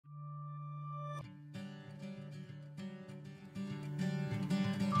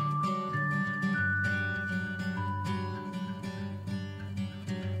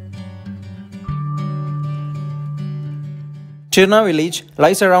Tyrna village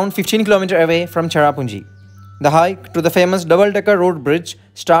lies around 15 km away from Cherrapunjee. The hike to the famous double-decker road bridge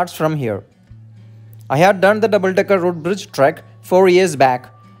starts from here. I had done the double-decker road bridge trek 4 years back,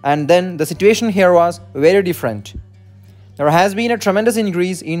 and then the situation here was very different. There has been a tremendous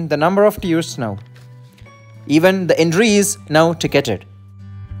increase in the number of tourists now. Even the entry is now ticketed.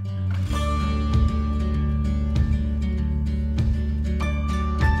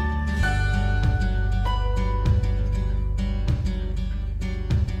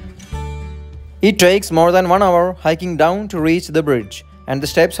 It takes more than 1 hour hiking down to reach the bridge, and the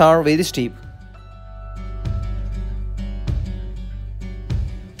steps are very steep.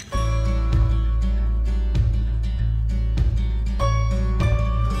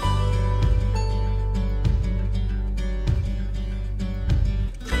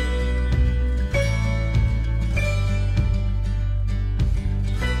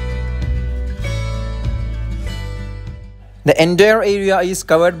 The entire area is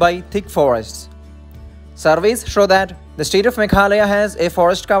covered by thick forests. Surveys show that the state of Meghalaya has a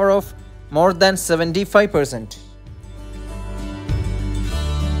forest cover of more than 75%.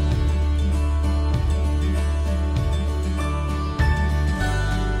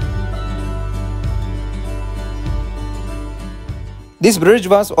 This bridge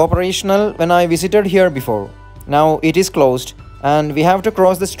was operational when I visited here before. Now it is closed and we have to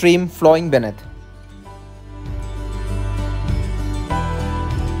cross the stream flowing beneath.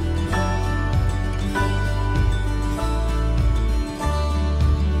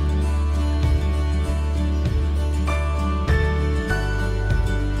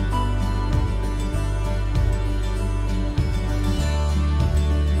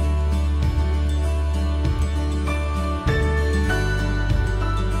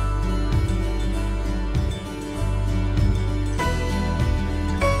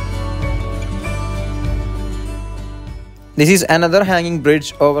 This is another hanging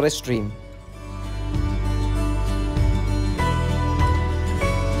bridge over a stream.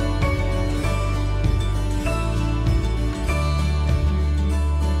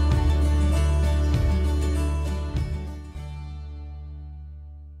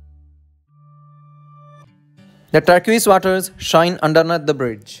 The turquoise waters shine underneath the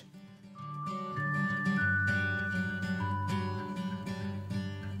bridge.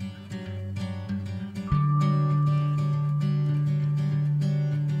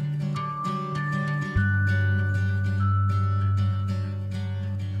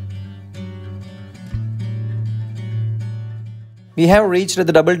 We have reached the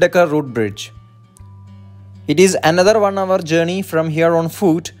double-decker road bridge. It is another 1 hour journey from here on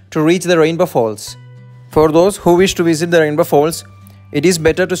foot to reach the Rainbow Falls. For those who wish to visit the Rainbow Falls, it is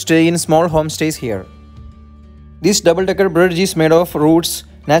better to stay in small homestays here. This double-decker bridge is made of roots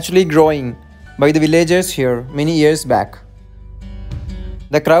naturally growing by the villagers here many years back.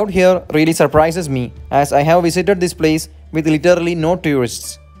 The crowd here really surprises me, as I have visited this place with literally no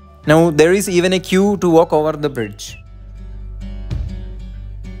tourists. Now there is even a queue to walk over the bridge.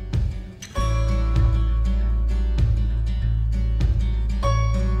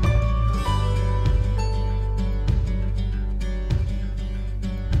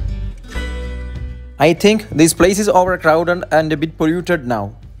 I think this place is overcrowded and a bit polluted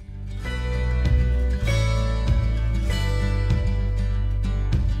now.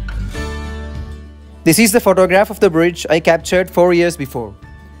 This is the photograph of the bridge I captured 4 years before.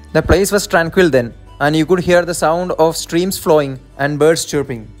 The place was tranquil then, and you could hear the sound of streams flowing and birds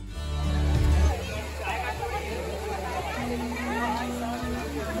chirping.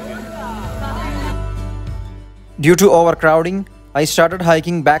 Due to overcrowding, I started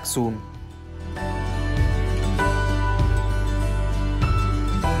hiking back soon.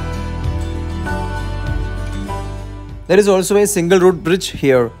 There is also a single route bridge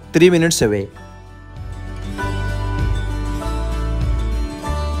here, 3 minutes away.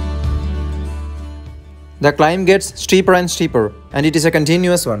 The climb gets steeper and steeper, and it is a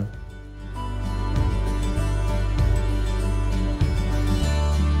continuous one.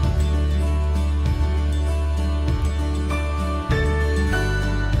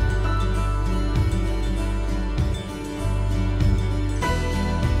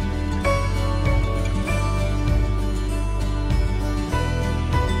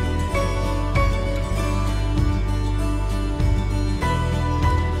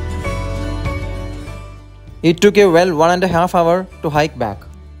 It took a well 1.5 hours to hike back.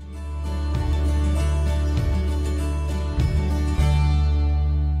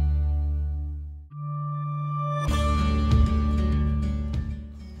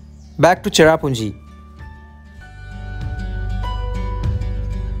 Back to Cherrapunjee.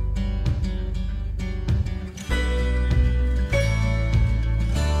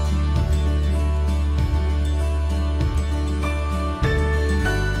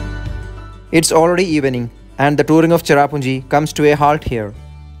 It's already evening and the touring of Cherrapunjee comes to a halt here.